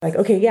like,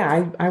 okay,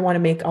 yeah, I want to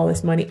make all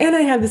this money. And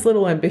I have this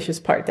little ambitious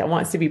part that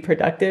wants to be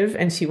productive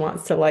and she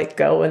wants to like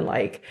go and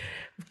like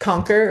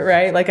conquer,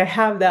 right? Like I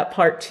have that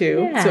part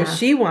too. Yeah. So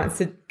she wants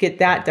to get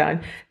that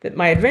done. That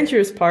my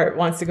adventurous part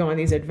wants to go on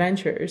these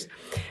adventures.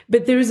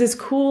 But there's this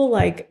cool,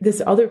 like this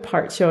other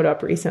part showed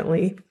up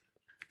recently.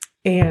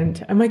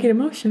 And I might get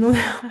emotional.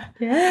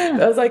 Yeah.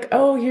 I was like,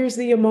 oh, here's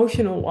the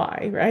emotional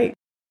why, right?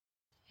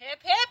 Hip,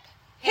 hip,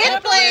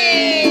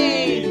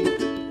 Hipply!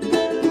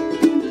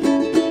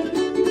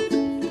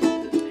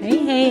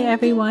 Hey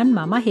everyone,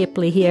 Mama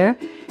Hipply here.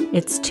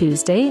 It's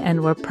Tuesday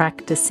and we're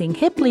practicing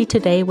Hipply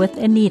today with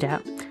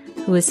Anita,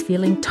 who is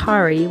feeling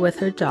tarry with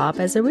her job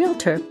as a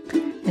realtor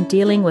and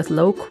dealing with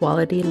low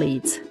quality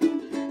leads.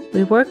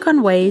 We work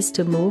on ways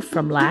to move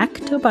from lack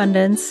to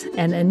abundance,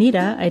 and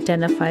Anita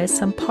identifies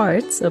some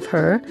parts of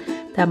her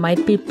that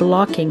might be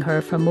blocking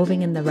her from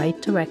moving in the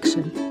right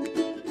direction.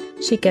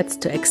 She gets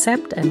to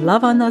accept and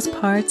love on those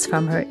parts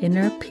from her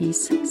inner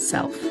peace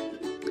self.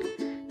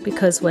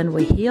 Because when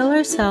we heal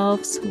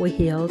ourselves, we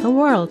heal the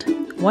world,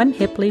 one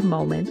Hipply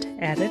moment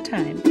at a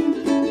time.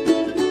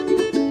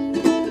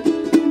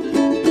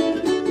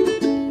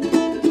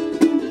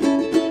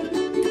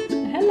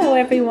 Hello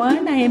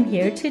everyone, I am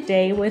here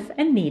today with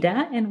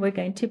Anita and we're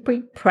going to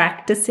be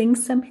practicing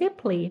some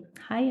Hipply.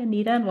 Hi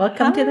Anita and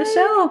welcome to the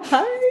show.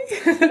 Hi.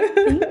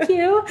 Thank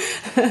you.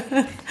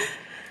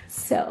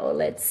 So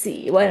let's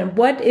see,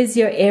 what is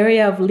your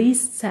area of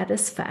least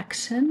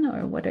satisfaction,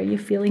 or what are you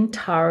feeling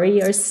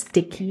tarry or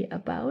sticky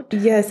about?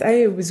 Yes,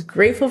 I was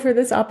grateful for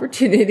this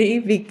opportunity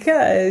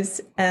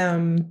because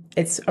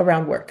it's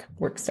around work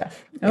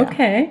stuff. Yeah.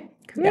 Okay,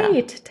 great.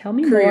 Yeah. Tell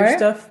me Career more.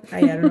 stuff.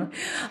 I don't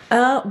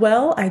know.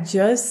 Well, I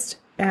just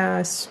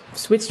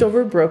switched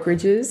over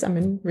brokerages. I'm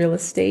in real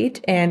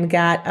estate and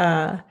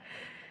got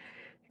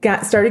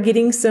started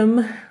getting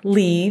some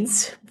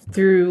leads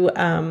through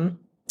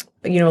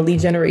lead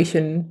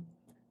generation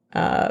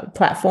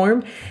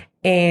platform,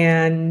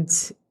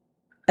 and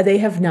they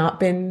have not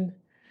been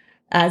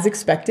as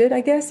expected,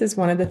 I guess, is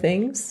one of the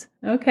things.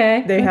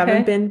 Okay. They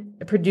haven't been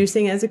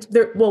producing as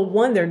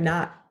they're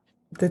not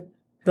the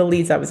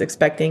leads I was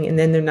expecting, and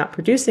then they're not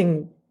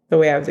producing the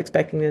way I was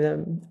expecting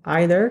them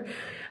either.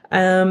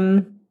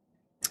 And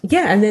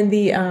then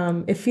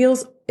it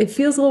feels a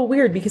little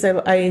weird because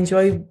I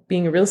enjoy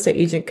being a real estate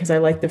agent because I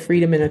like the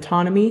freedom and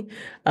autonomy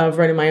of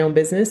running my own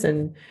business,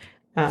 and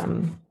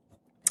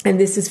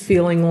this is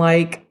feeling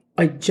like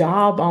a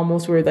job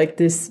almost, where like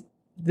this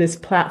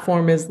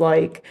platform is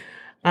like,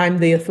 I'm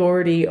the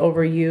authority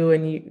over you.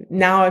 And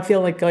now I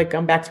feel like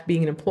I'm back to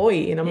being an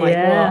employee, and I'm like,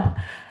 well,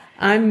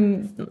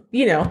 I'm,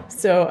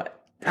 so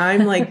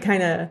I'm like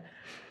kind of,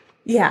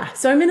 yeah.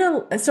 So I'm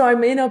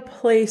in a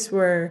place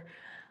where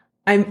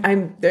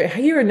I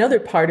hear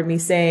another part of me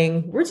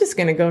saying, we're just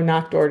going to go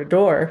knock door to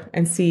door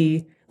and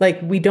see,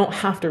 like, we don't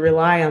have to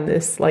rely on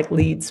this like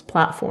leads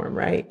platform,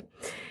 right?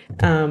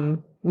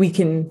 We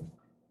can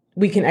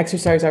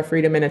exercise our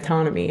freedom and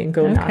autonomy and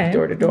go knock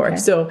door to door. Okay.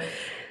 So,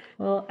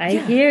 well, I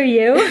hear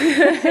you.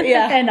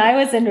 Yeah. And I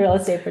was in real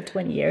estate for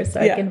 20 years, so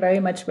I can very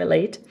much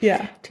relate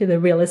to the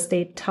real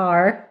estate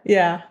tar.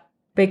 Yeah.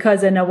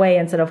 Because in a way,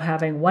 instead of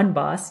having one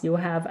boss, you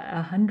have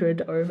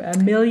 100 or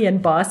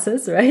 1,000,000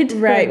 bosses, right?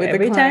 Right. With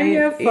every the time client,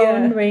 your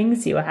phone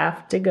rings, you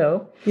have to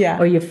go. Yeah.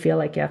 Or you feel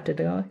like you have to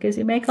go because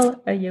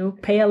you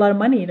pay a lot of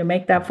money to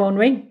make that phone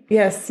ring.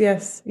 Yes.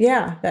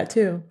 Yeah, that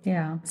too.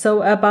 Yeah.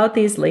 So about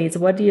these leads,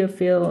 what do you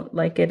feel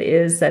like it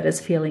is that is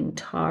feeling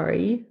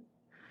tarry?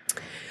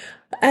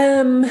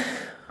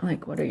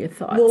 Like, what are your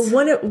thoughts? Well,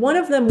 one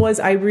of them was,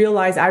 I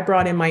realized I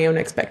brought in my own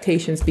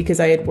expectations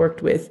because I had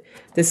worked with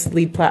this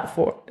lead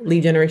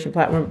generation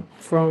platform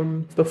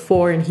from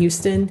before in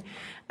Houston,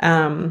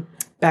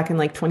 back in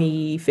like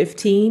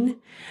 2015.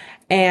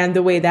 And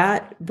the way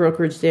that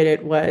brokerage did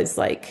it was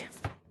like,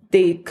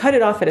 they cut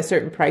it off at a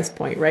certain price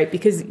point, right?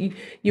 Because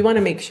you want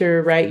to make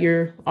sure, right,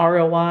 your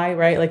ROI,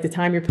 right, like the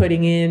time you're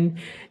putting in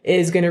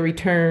is going to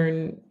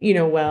return,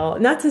 well.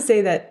 Not to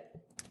say that,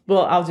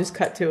 well, I'll just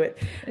cut to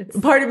it.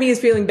 Part of me is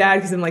feeling bad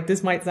because I'm like,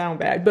 this might sound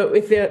bad. But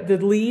if the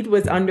lead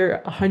was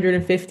under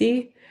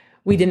 150,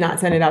 we did not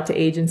send it out to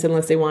agents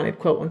unless they wanted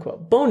quote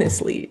unquote bonus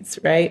leads,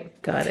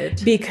 right? Got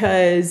it.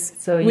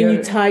 Because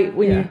your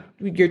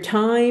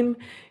time,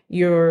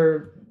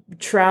 your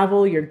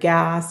travel, your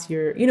gas,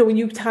 when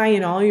you tie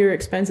in all your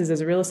expenses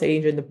as a real estate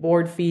agent, the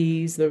board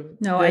fees,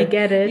 I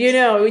get it.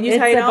 When you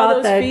tie in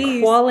all those fees. It's about the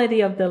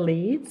quality of the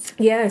leads.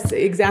 Yes,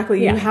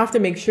 exactly. Yeah. You have to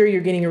make sure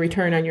you're getting a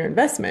return on your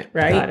investment,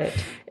 right? Got it.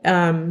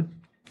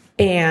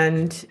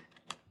 And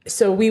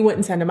so we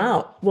wouldn't send them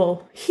out.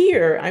 Well,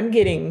 here I'm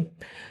getting,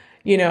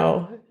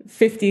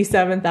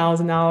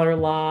 $57,000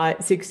 lot,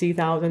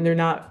 $60,000. They're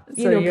not,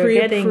 so you're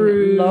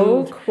getting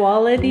low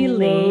quality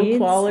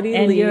leads,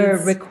 and you're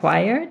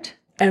required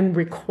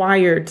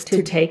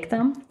to take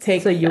them.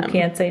 So you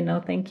can't say no,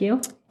 thank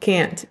you.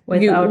 Can't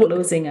without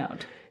losing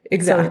out.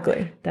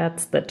 Exactly. So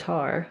that's the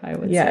tar, I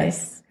would say.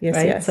 Yes.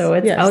 Right? Yes. So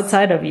it's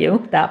outside of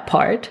you, that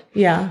part.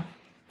 Yeah.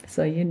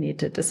 So you need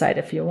to decide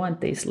if you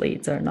want these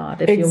leads or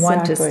not, if you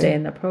want to stay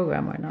in the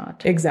program or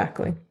not.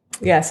 Exactly.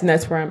 Yes, and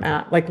that's where I'm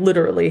at. Like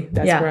literally,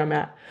 that's Yeah. where I'm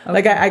at. Okay.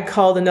 Like I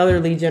called another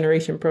lead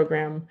generation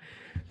program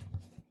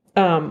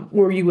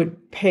where you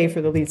would pay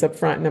for the leads up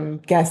front, and I'm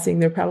guessing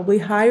they're probably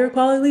higher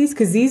quality leads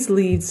because these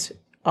leads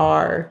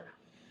are,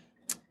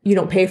 you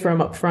don't pay for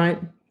them up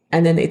front,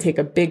 and then they take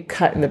a big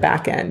cut in the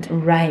back end.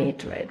 Right.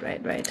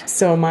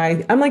 So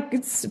I'm like,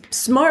 it's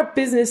smart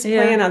business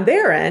plan on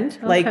their end.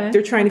 Like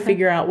they're trying to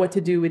figure out what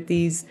to do with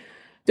these.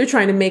 They're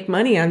trying to make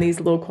money on these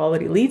low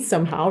quality leads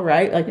somehow,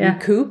 right? Like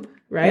recoup,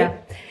 right? Yeah.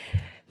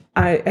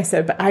 I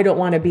said, but I don't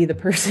want to be the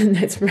person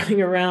that's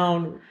running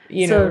around,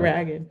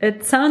 ragged.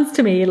 It sounds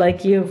to me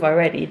like you've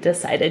already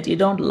decided you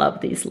don't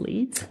love these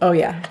leads. Oh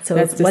yeah. So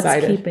that's what's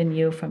decided. keeping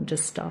you from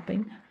just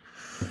stopping?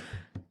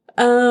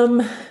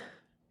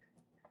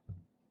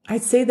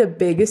 I'd say the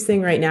biggest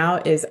thing right now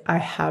is I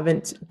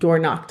haven't door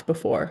knocked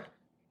before.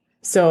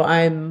 So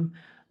I've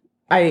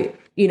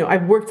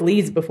worked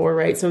leads before,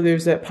 right? So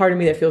there's a part of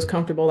me that feels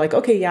comfortable, like,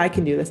 okay, yeah, I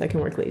can do this. I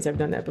can work leads. I've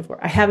done that before.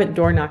 I haven't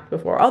door knocked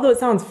before, although it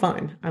sounds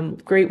fun. I'm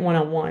great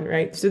one-on-one,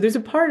 right? So there's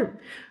a part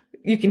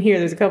you can hear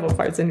there's a couple of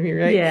parts in me,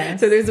 right? Yeah.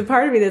 So there's a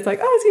part of me that's like,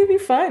 oh, it's going to be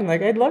fun.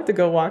 Like, I'd love to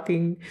go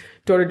walking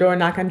door to door,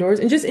 knock on doors.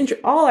 And just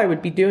all I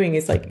would be doing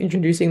is like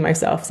introducing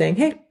myself, saying,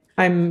 hey,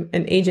 I'm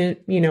an agent.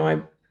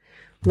 I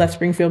left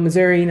Springfield,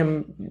 Missouri, and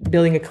I'm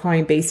building a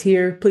client base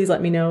here. Please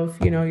let me know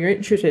if, you're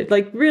interested.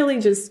 Like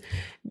really just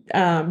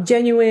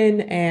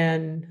genuine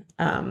and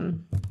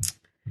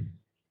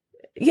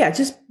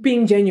just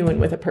being genuine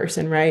with a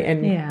person, right?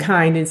 And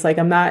kind. It's like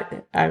I'm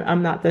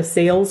not the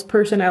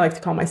salesperson. I like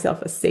to call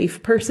myself a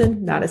safe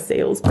person, not a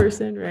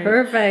salesperson, right?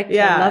 Perfect.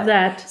 Yeah. I love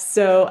that.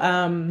 So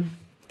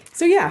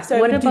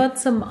what about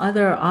some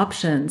other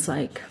options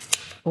like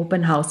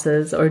open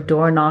houses or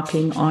door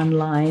knocking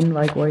online,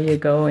 like where you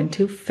go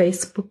into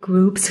Facebook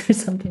groups or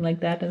something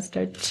like that and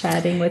start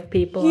chatting with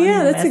people?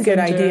 Yeah, that's a good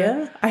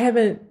idea.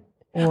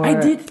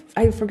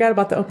 I forgot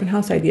about the open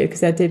house idea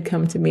because that did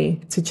come to me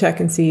to check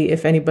and see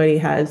if anybody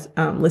has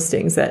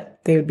listings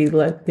that they would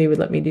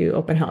let me do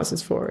open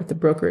houses for at the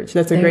brokerage.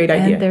 That's a great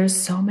idea. And there's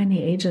so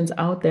many agents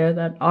out there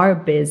that are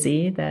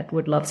busy that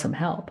would love some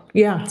help.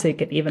 Yeah. So you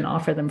could even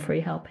offer them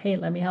free help. Hey,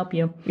 let me help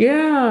you.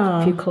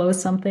 Yeah. If you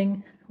close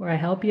something where I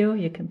help you,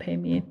 you can pay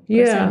me a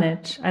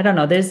percentage. I don't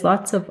know. There's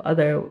lots of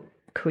other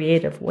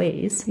creative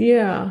ways.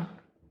 Yeah.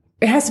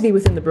 It has to be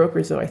within the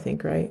brokers though, I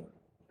think, right?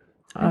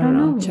 I don't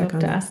know. Check We'll on have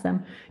to that. ask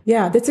them.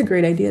 Yeah, that's a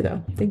great idea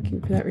though. Thank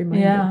you for that reminder.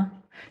 Yeah.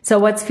 So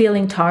what's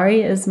feeling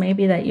tarry is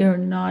maybe that you're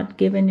not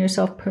giving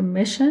yourself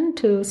permission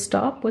to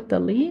stop with the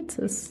leads.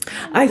 Does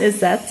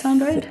that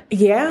sound right?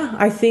 Yeah,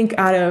 I think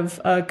out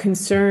of a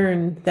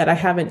concern that I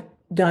haven't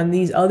done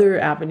these other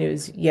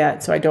avenues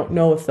yet, so I don't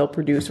know if they'll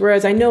produce.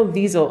 Whereas I know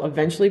these will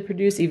eventually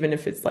produce, even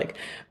if it's like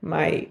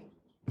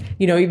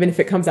even if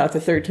it comes out to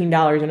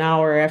 $13 an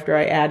hour after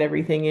I add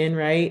everything in,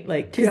 right?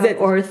 Like,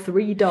 or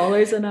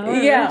 $3 an hour.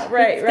 Yeah,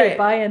 right.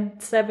 Buy in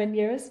 7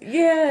 years.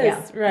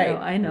 Yes, right. No,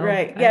 I know.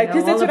 Right. Yeah,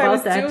 because that's what I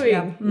was doing.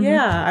 Yeah. Mm-hmm.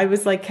 Yeah, I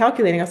was like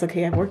calculating. I was like,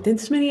 okay, I've worked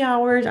this many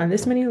hours on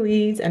this many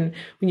leads. And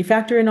when you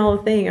factor in all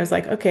the things, I was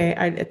like, okay,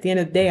 at the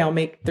end of the day, I'll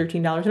make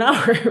 $13 an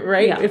hour,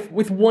 right? Yeah. If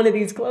with one of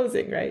these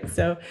closing, right?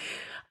 So,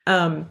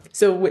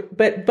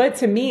 but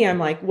to me, I'm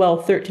like,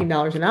 well,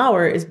 $13 an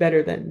hour is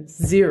better than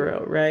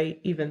zero, right?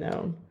 Even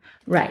though.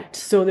 Right.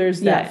 So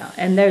there's that. Yeah.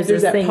 And there's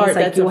this that thing, part it's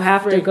like that's you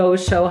have to afraid. go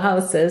show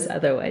houses,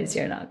 otherwise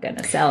you're not going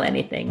to sell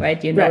anything,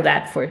 right? You know Right.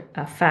 that for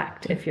a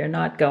fact. If you're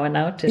not going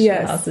out to show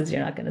Yes. houses,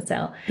 you're not going to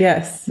sell.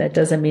 Yes. That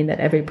doesn't mean that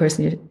every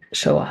person you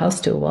show a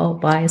house to will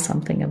buy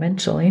something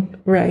eventually.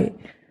 Right.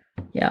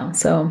 Yeah.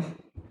 So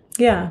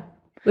Yeah.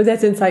 But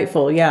that's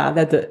insightful. Yeah.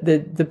 That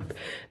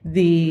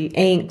the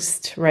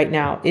angst right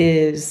now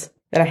is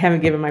that I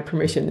haven't given my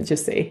permission to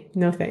just say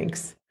no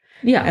thanks.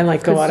 yeah. And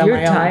like go 'cause out on your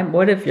my own. time,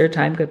 what if your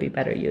time could be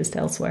better used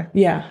elsewhere?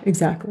 Yeah,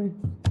 exactly.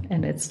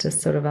 And it's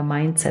just sort of a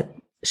mindset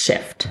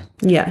shift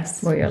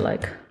Yes. where you're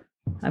like,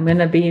 I'm going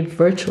to be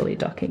virtually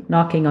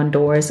knocking on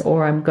doors,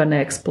 or I'm going to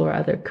explore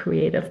other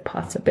creative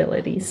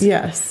possibilities.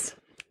 Yes.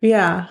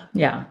 Yeah.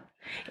 Yeah.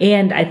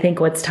 And I think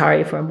what's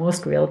tarry for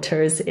most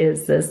realtors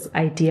is this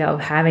idea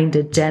of having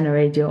to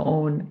generate your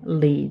own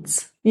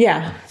leads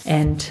Yeah.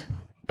 and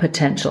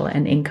potential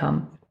and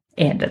income.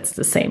 And it's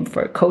the same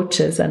for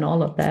coaches and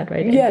all of that,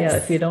 right? And Yes. yeah,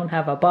 if you don't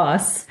have a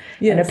boss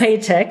and a Yes.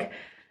 paycheck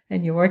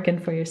and you're working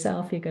for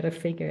yourself, you got to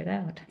figure it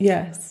out.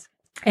 Yes.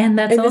 And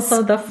that's And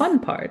also the fun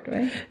part,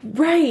 right?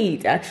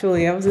 Right.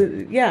 Actually,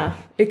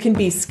 it can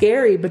be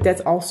scary, but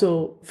that's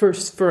also for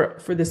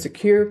the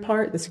secure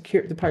part,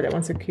 the part that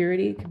wants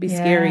security, it could be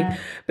scary.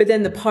 But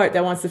then the part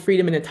that wants the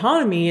freedom and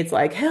autonomy, it's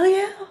like, hell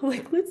yeah,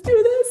 like let's do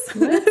this.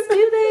 Let's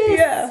do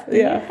this.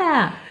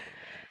 Yeah.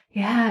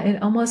 Yeah,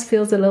 it almost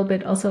feels a little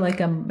bit also like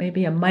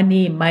maybe a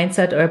money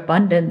mindset or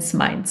abundance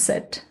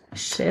mindset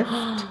shift,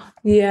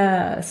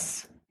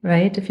 Yes.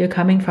 right? If you're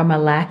coming from a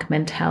lack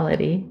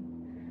mentality,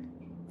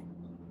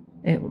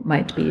 it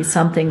might be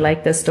something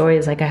like the story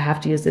is like, I have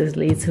to use these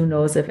leads. Who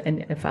knows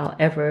if I'll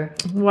ever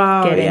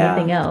get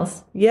anything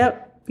else.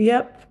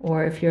 Yep.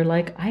 Or if you're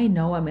like, I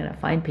know I'm going to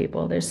find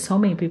people. There's so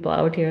many people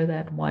out here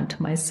that want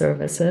my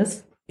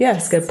services. Yes.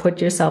 Just gotta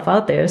put yourself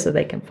out there so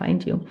they can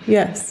find you.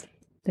 Yes.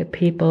 The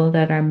people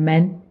that are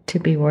meant to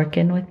be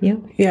working with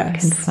you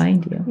Yes. can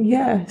find you.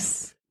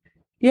 Yes.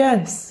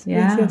 Yes.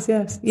 Yeah.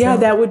 Yes. Yeah,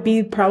 So- that would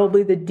be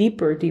probably the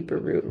deeper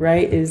root,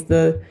 right? Is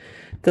the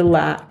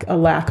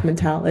lack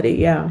mentality.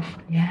 Yeah.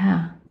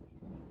 Yeah.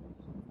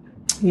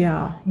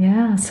 Yeah.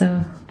 Yeah.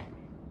 So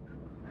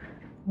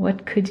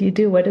what could you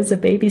do? What is a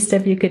baby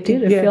step you could do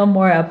to Yeah. feel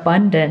more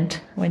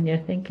abundant when you're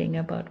thinking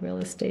about real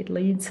estate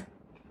leads?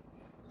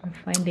 Or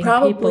finding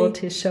Probably- people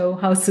to show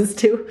houses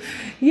to?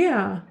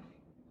 Yeah.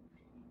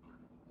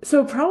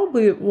 So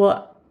probably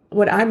what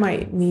I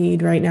might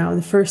need right now,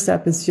 the first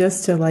step is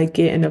just to like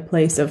get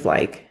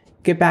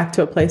back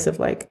to a place of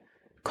like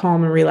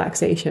calm and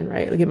relaxation,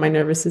 right? Like get my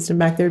nervous system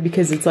back there,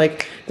 because it's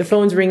like the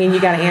phone's ringing, you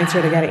got to answer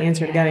it, I got to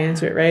answer it, I got to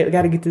answer it, right? I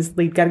got to get this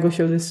lead, got to go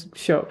show this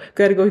show,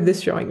 got to go to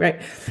this showing,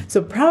 right?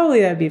 So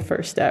probably that'd be the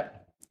first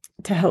step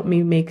to help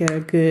me make a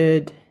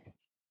good,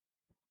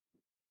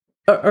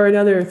 or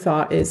another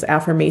thought is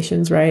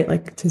affirmations, right?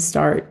 Like to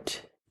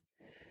start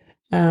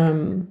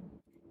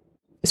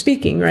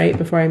speaking, right?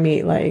 Before I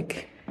meet,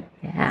 like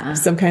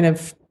some kind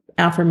of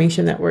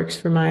affirmation that works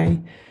for my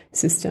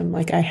system.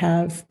 Like I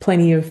have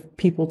plenty of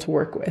people to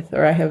work with,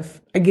 or I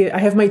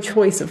have my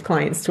choice of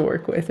clients to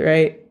work with,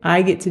 right?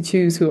 I get to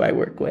choose who I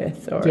work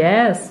with. Or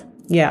Yes.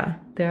 yeah,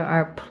 There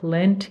are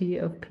plenty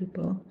of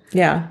people.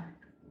 yeah,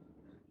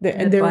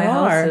 there buy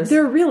are. houses.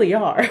 There really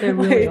are. There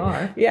really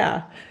are.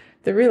 Yeah,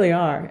 there really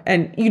are.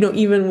 And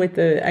even with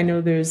I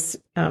know there's.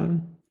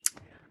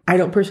 I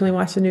don't personally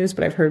watch the news,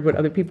 but I've heard what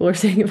other people are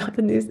saying about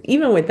the news.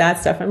 Even with that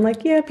stuff, I'm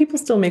like, yeah, people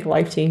still make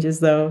life changes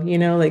though.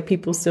 Like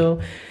people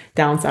still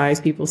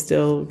downsize, people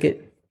still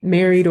get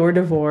married or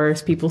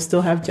divorced, people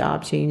still have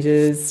job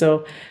changes.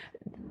 So,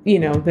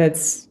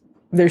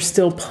 there's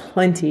still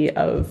plenty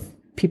of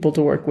people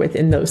to work with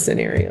in those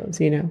scenarios,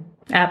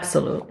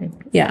 Absolutely.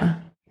 Yeah.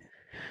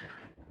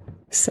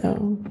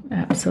 So.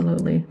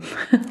 Absolutely.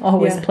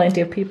 Always Yeah.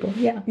 plenty of people.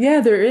 Yeah. Yeah,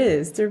 there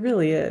is. There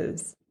really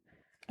is.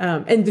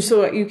 And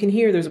so you can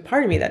hear there's a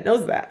part of me that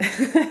knows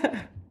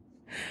that.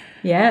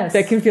 Yes.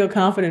 That can feel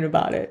confident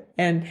about it.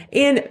 And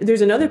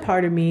there's another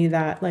part of me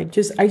that I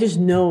just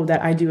know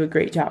that I do a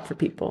great job for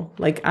people.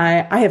 Like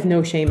I have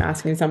no shame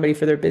asking somebody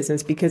for their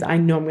business because I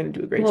know I'm going to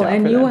do a great job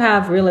and for you them.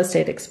 have real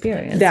estate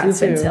experience. That You've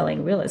been too.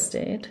 selling real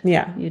estate.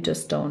 Yeah. You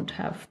just don't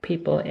have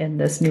people in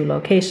this new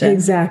location.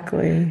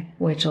 Exactly.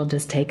 Which will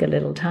just take a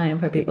little time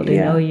for people to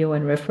Yeah. know you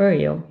and refer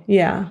you.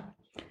 Yeah.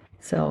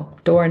 So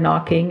door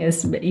knocking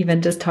is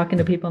even just talking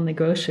to people in the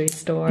grocery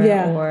store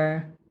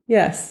or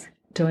Yes.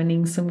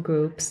 joining some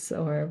groups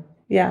or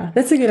Yeah.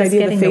 That's a good Just idea.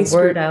 getting the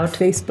word out.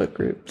 Facebook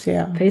groups.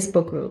 Yeah.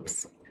 Facebook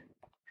groups.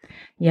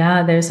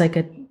 Yeah, there's like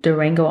a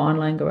Durango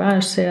online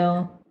garage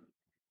sale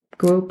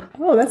group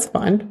Oh, that's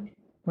fun.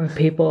 where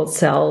people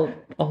sell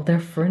all their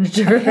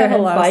furniture I have a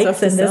and lot of bikes stuff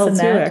to and this sell and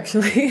too, that.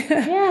 actually.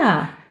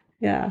 Yeah.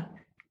 Yeah.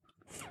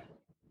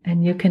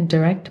 And you can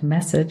direct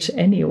message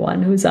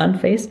anyone who's on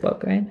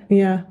Facebook, right?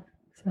 Yeah.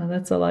 So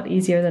that's a lot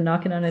easier than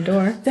knocking on a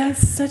door.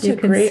 That's such You a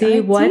can great see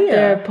idea. what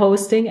they're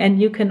posting,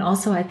 and you can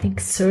also, I think,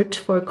 search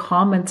for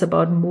comments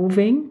about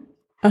moving.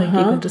 Like you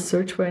can just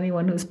search for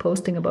anyone who's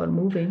posting about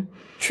moving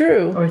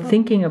True. or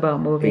thinking about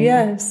moving,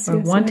 Yes, or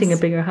yes, wanting yes.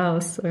 a bigger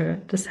house, or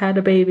just had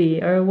a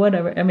baby, or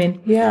whatever. I mean,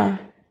 Yeah.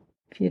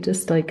 if you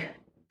just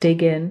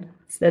dig in,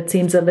 that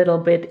seems a little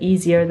bit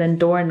easier than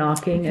door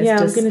knocking. It's Yeah,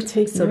 I'm just going to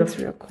take sort notes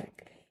of real quick.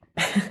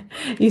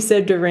 You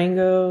said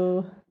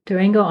Durango.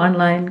 Durango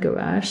online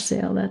garage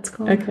sale. That's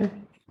called. Okay.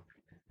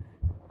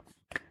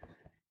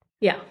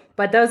 Yeah,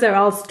 but those are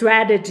all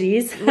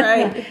strategies.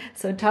 Right.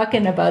 So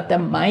talking about the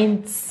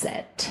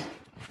mindset,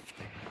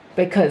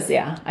 because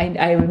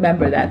I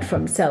remember that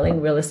from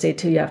selling real estate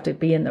too. You have to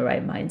be in the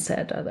right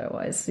mindset,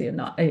 otherwise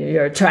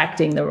you're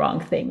attracting the wrong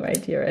thing,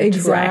 right? You're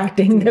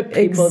attracting the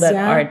people that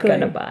aren't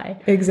going to buy.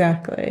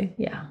 Exactly.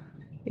 Yeah,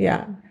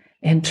 Yeah.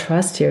 and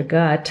trust your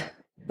gut.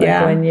 Like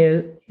Yeah.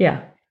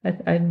 when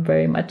I'm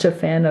very much a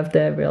fan of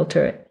the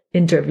realtor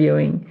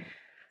interviewing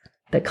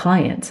the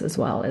clients as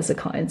well as the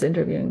clients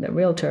interviewing the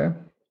realtor.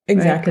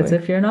 Exactly. Because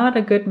if you're not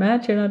a good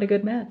match, you're not a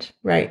good match.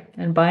 Right.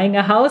 And buying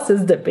a house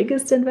is the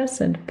biggest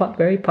investment,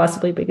 very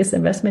possibly biggest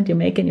investment you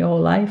make in your whole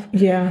life.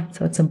 Yeah.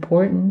 So it's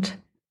important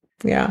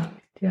Yeah.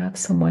 to have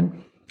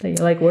someone that you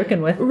like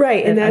working with.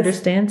 Right, and that that's-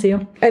 understands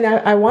you. And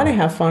I want to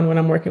have fun when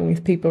I'm working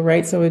with people,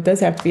 right? So it does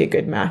have to be a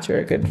good match or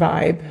a good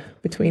vibe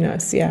between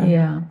us. Yeah.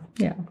 Yeah.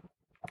 Yeah.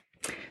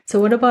 So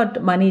what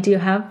about money? Do you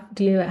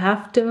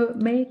have to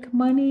make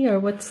money, or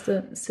what's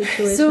the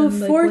situation? So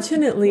Like,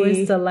 fortunately-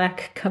 where's the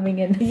lack coming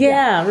in?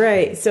 Yeah,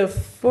 right. So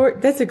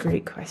that's a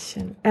great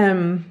question.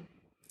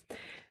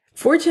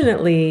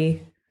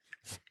 Fortunately,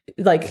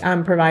 like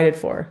I'm provided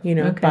for,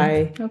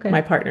 by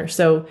my partner.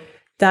 So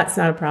that's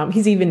not a problem.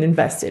 He's even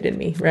invested in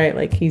me, right?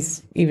 Like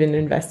he's even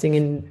investing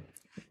in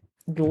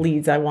the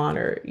leads I want,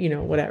 or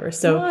whatever.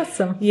 So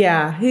Awesome.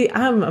 yeah,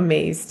 I'm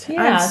amazed.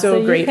 Yeah, I'm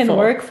so grateful. You can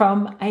work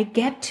from I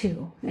get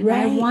to, and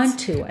I Right, want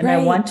to, and I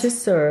right. want to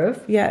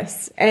serve.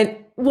 Yes. And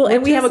well,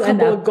 and we have a Which is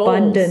couple an of goals.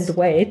 abundant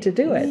way to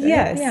do it.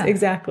 Yes, Yeah.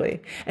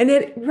 exactly. And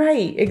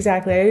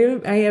exactly.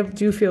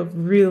 Do feel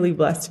really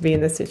blessed to be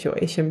in this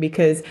situation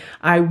because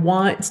I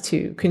want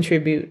to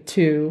contribute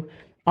to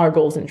our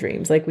goals and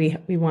dreams. Like we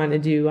want to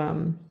do,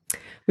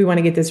 we want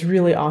to get this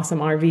really awesome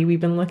RV we've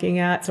been looking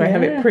at. So I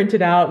have it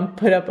printed out and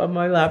put up on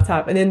my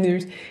laptop. And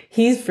then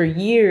he's for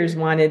years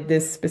wanted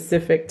this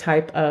specific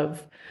type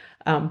of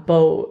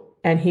boat.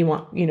 And he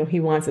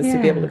wants us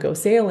to be able to go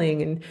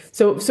sailing. And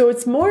so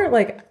it's more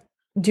like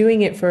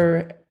doing it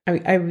for,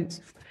 I was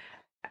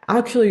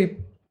actually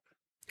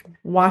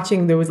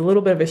watching, there was a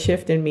little bit of a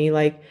shift in me.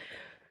 Like,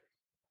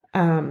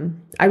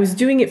 I was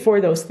doing it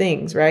for those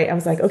things, right? I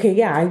was like, okay,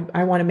 yeah,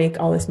 I want to make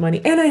all this money.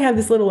 And I have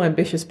this little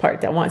ambitious part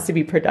that wants to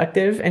be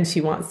productive and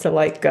she wants to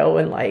like go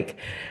and like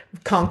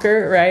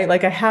conquer, right?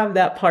 Like I have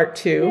that part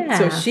too. Yeah.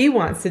 So she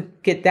wants to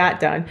get that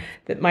done.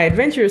 That my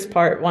adventurous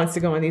part wants to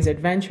go on these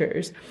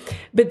adventures.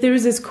 But there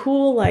was this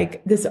cool,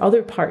 like this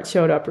other part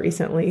showed up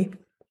recently.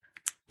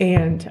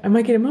 And I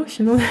might get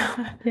emotional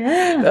now.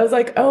 Yeah. I was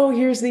like, oh,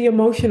 here's the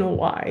emotional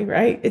why,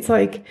 right? It's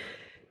like,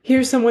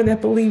 here's someone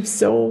that believes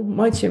so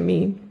much in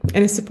me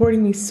and is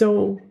supporting me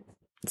so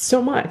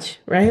much,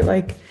 right?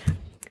 Like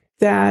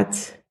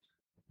that's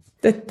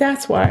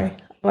why,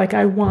 like,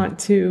 I want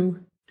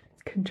to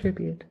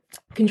contribute.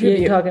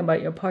 You're talking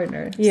about your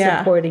partner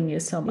supporting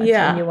you so much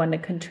and you want to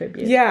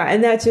contribute. Yeah.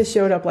 And that just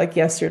showed up like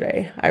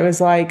yesterday. I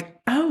was like,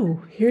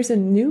 oh, here's a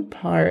new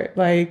part.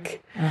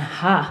 Like,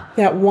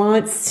 that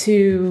wants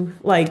to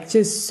like,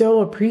 just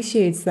so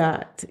appreciates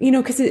that,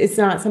 cause it's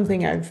not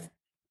something if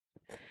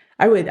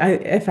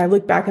I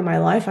look back in my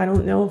life, I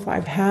don't know if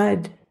I've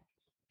had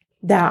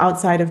that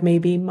outside of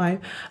maybe my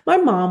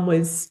mom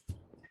was,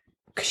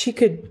 she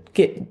could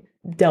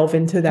delve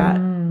into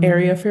that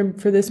area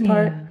for this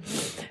part.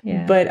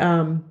 Yeah.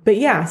 But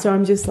yeah, so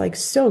I'm just like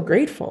so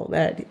grateful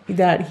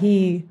that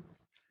he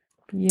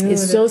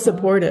is so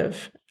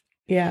supportive.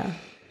 Yeah.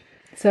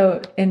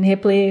 So in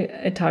Hipley,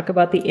 I talk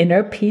about the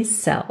inner peace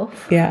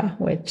self. Yeah.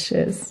 Which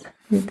is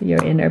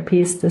your inner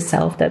peace, the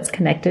self that's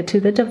connected to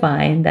the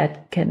divine,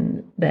 that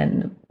can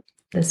then,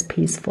 this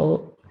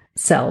peaceful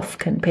self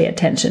can pay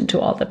attention to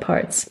all the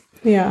parts.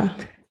 Yeah.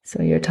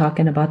 So you're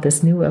talking about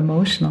this new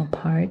emotional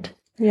part.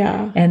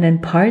 Yeah. And in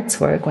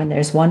parts work, when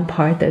there's one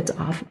part that's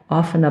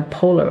often a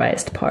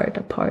polarized part,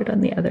 a part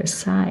on the other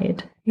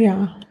side.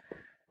 Yeah.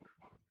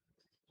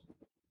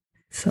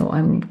 So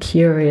I'm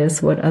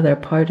curious what other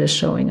part is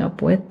showing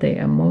up with the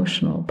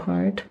emotional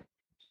part.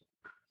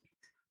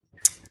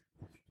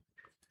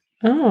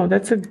 Oh,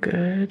 that's a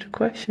good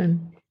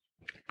question.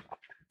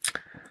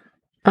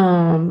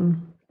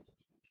 One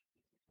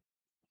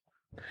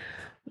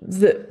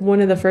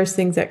of the first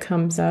things that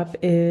comes up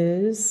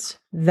is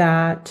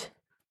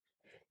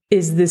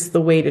is this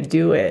the way to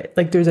do it?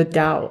 Like there's a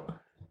doubt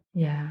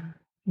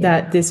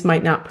that this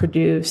might not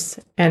produce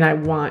and I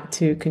want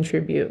to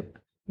contribute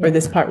or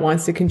this part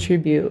wants to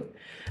contribute,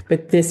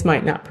 but this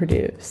might not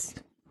produce.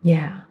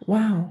 Yeah.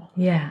 Wow.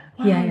 Yeah.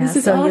 Wow, Yeah. this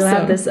is so awesome. You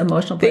have this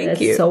emotional part Thank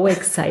that's you. so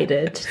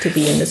excited to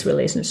be in this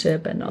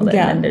relationship and all that.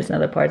 Yeah. And there's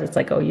another part that's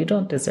like, oh, you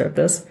don't deserve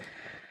this.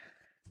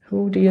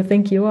 Who do you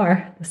think you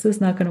are? This is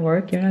not going to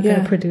work. You're not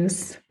going to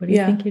produce. What do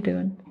you think you're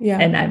doing? Yeah.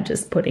 And I'm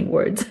just putting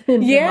words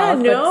in your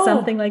mouth, but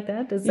something like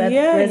that. Does that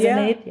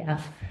resonate?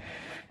 Yeah.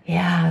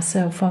 Yeah.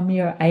 So from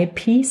your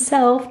IP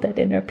self, that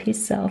inner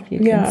peace self, you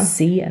can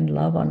see and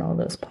love on all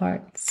those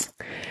parts.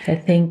 I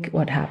think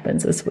what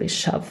happens is we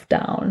shove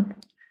down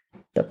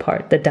the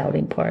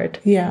doubting part.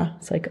 Yeah.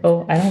 It's like,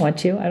 oh, I don't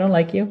want you. I don't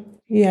like you.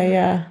 Yeah.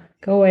 Yeah.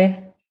 Go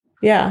away.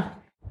 Yeah.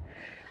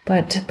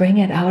 But bring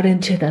it out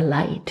into the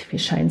light. If you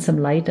shine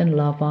some light and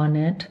love on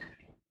it,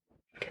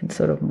 it can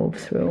sort of move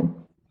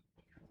through.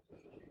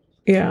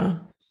 Yeah.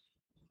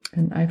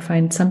 And I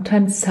find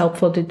sometimes it's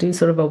helpful to do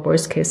sort of a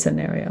worst case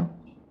scenario.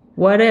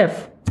 What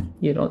if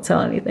you don't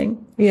sell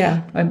anything?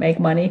 Yeah. Or make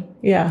money?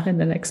 Yeah. In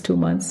the next 2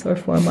 months or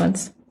 4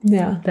 months?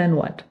 Yeah. Then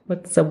what?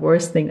 What's the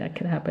worst thing that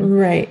can happen?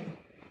 Right.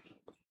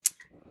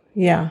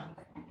 Yeah.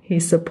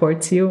 He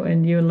supports you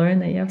and you learn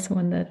that you have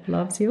someone that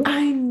loves you.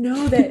 I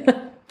know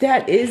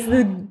that is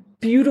the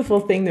beautiful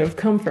thing that have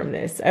come from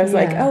this. I was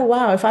like, oh,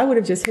 wow, if I would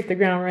have just hit the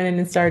ground running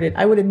and started,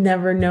 I would have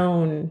never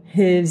known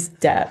his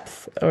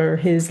depth or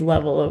his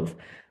level of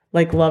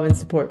like love and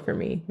support for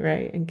me,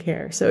 right? And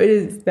care. So it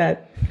is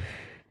that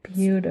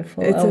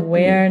beautiful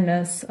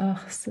awareness. Oh,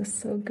 this is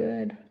so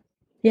good.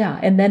 Yeah.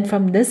 And then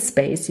from this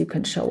space, you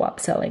can show up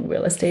selling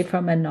real estate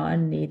from a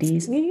non-needy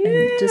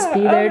and just be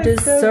there to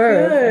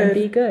serve and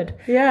be good.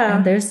 Yeah.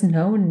 And there's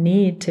no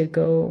need to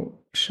go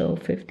show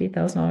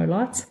 $50,000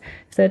 lots.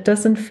 That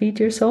doesn't feed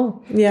your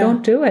soul. Yeah.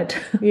 Don't do it.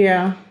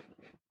 Yeah.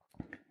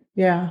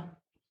 Yeah.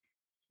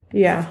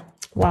 Yeah.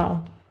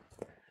 Wow.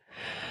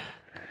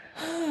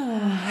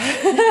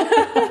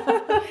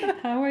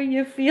 How are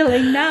you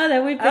feeling now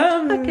that we've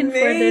been talking for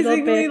a little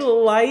bit? Amazingly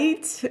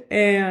light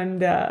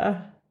and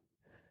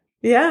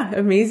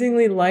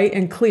amazingly light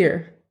and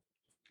clear.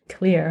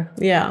 Clear.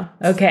 Yeah.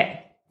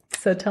 Okay.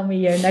 So tell me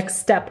your next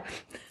step.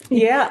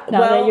 Yeah.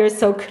 Now that you're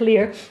so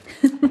clear.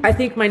 I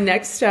think my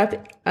next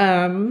step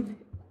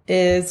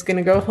is going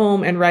to go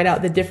home and write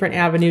out the different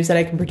avenues that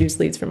I can produce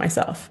leads for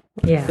myself.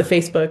 Yeah. The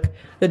Facebook,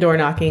 the door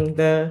knocking,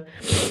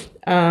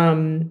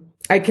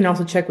 I can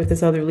also check with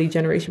this other lead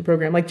generation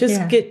program. Like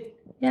just get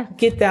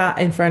that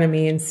in front of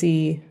me and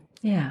see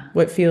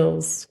what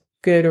feels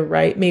good or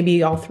right.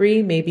 Maybe all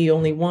three, maybe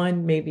only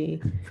one,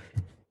 maybe.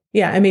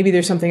 Yeah. And maybe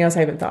there's something else I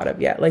haven't thought of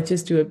yet. Like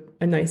just do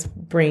a nice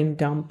brain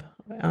dump.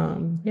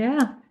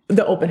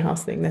 The open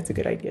house thing. That's a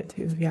good idea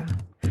too. Yeah.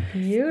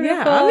 Beautiful.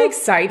 Yeah, I'm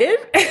excited.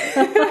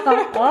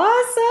 Awesome.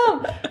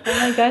 Oh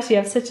my gosh, you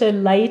have such a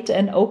light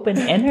and open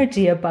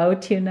energy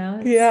about you now.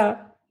 Yeah.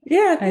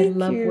 I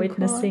love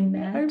witnessing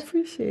that. I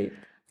appreciate it.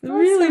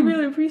 Awesome.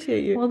 Really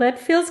appreciate you. Well, that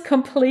feels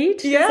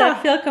complete. Yeah. Does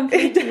that feel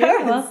complete to you?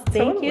 Well,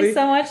 thank you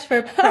so much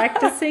for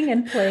practicing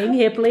and playing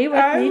Hipply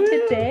with me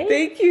today.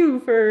 Thank you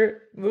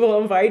for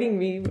inviting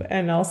me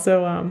and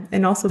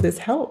also this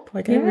help.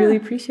 Like I really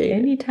appreciate it.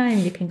 Anytime.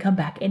 You can come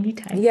back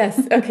anytime. Yes.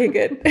 Okay,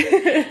 good.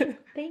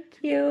 Thank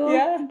you.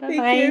 Yeah. Bye-bye.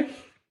 Thank you.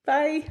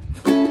 Bye.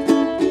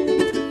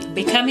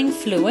 Becoming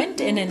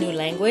fluent in a new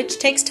language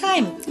takes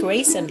time,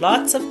 grace, and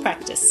lots of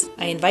practice.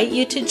 I invite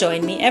you to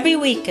join me every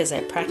week as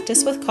I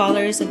practice with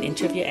callers and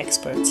interview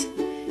experts.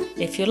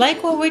 If you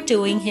like what we're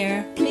doing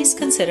here, please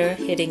consider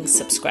hitting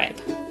subscribe,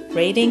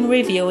 rating,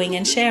 reviewing,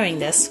 and sharing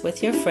this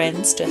with your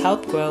friends to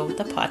help grow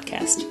the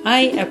podcast.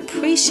 I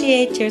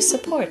appreciate your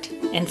support.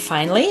 And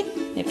finally,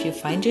 if you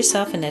find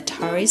yourself in a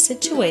Tari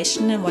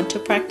situation and want to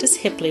practice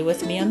Hipply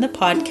with me on the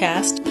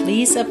podcast,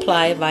 please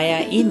apply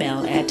via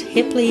email at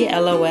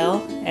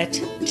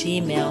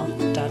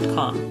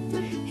hiplylol@gmail.com.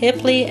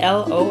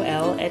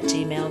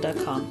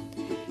 hiplylol@gmail.com.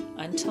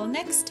 Until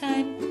next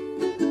time.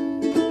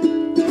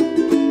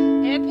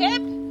 Hip,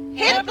 hip,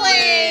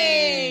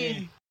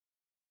 Hipply!